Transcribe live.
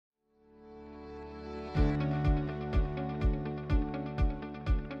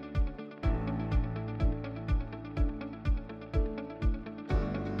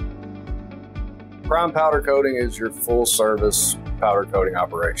Prime powder coating is your full service powder coating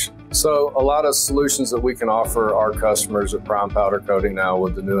operation. So a lot of solutions that we can offer our customers at Prime Powder Coating now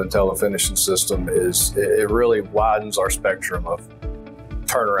with the new IntelliFinishing system is it really widens our spectrum of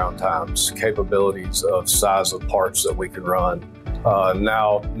turnaround times, capabilities of size of parts that we can run.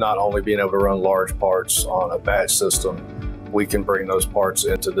 Now, not only being able to run large parts on a batch system, we can bring those parts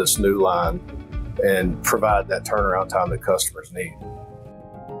into this new line and provide that turnaround time that customers need.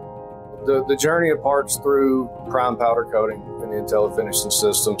 The journey of parts through Prime Powder Coating and the IntelliFinishing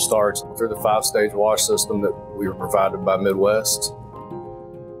system starts through the 5-stage wash system that we were provided by Midwest.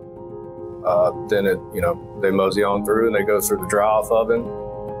 Then they mosey on through and they go through the dry off oven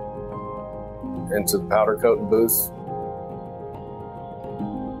into the powder coating booth.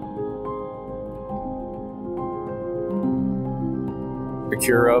 The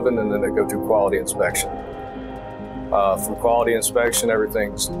cure oven, and then they go through quality inspection. From quality inspection,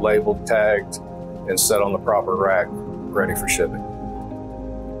 everything's labeled, tagged, and set on the proper rack, ready for shipping.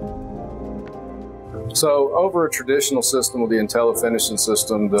 So over a traditional system with the IntelliFinishing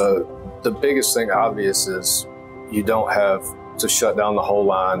system, the biggest thing obvious is you don't have to shut down the whole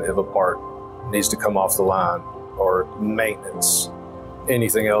line if a part needs to come off the line, or maintenance,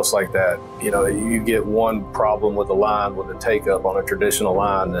 anything else like that. You get one problem with the line, with the take-up on a traditional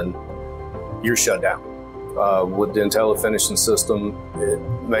line, then you're shut down. With the IntelliFinishing system, it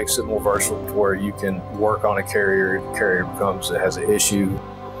makes it more versatile to where you can work on a carrier if the carrier has an issue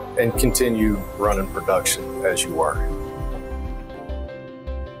and continue running production as you were.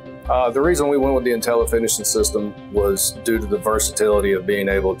 The reason we went with the IntelliFinishing system was due to the versatility of being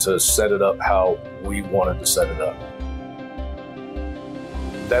able to set it up how we wanted to set it up.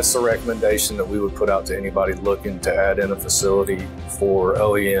 That's the recommendation that we would put out to anybody looking to add in a facility for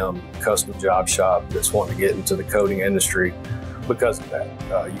OEM, custom job shop that's wanting to get into the coating industry because of that.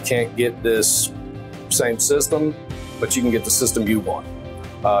 You can't get this same system, but you can get the system you want.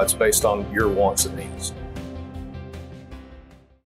 It's based on your wants and needs.